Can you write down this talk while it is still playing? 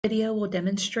Video will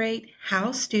demonstrate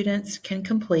how students can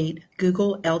complete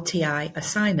Google LTI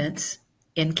assignments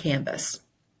in Canvas.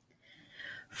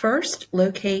 First,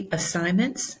 locate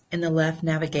Assignments in the left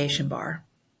navigation bar.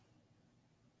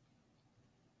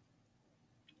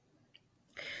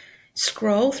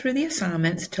 Scroll through the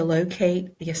assignments to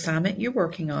locate the assignment you're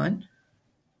working on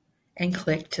and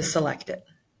click to select it.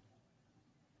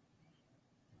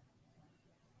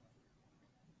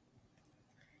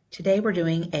 Today we're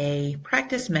doing a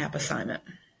practice map assignment.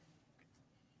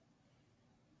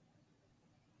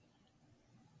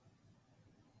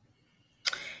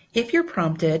 If you're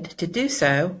prompted to do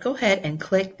so, go ahead and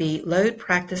click the Load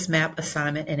Practice Map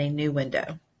Assignment in a new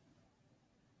window.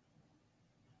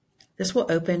 This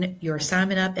will open your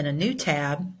assignment up in a new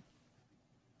tab.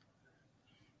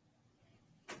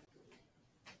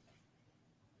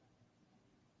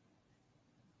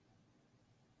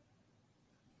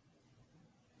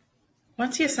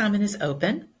 Once the assignment is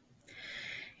open,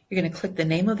 you're going to click the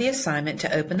name of the assignment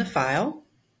to open the file.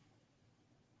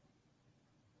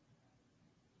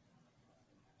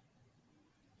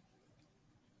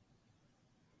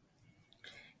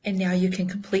 And now you can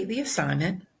complete the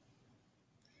assignment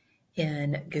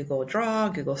in Google Draw,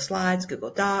 Google Slides,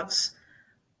 Google Docs,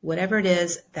 whatever it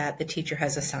is that the teacher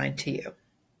has assigned to you.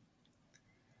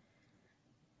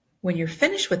 When you're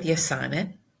finished with the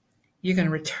assignment, you're going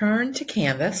to return to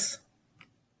Canvas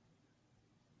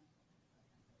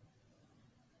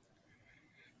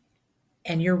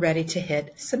and you're ready to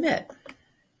hit Submit.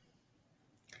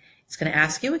 It's going to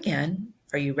ask you again,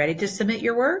 are you ready to submit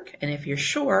your work? And if you're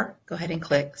sure, go ahead and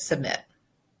click Submit.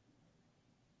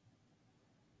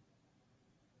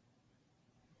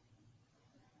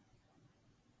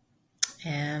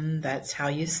 And that's how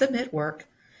you submit work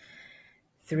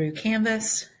through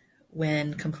Canvas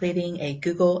when completing a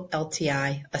Google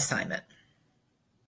LTI assignment.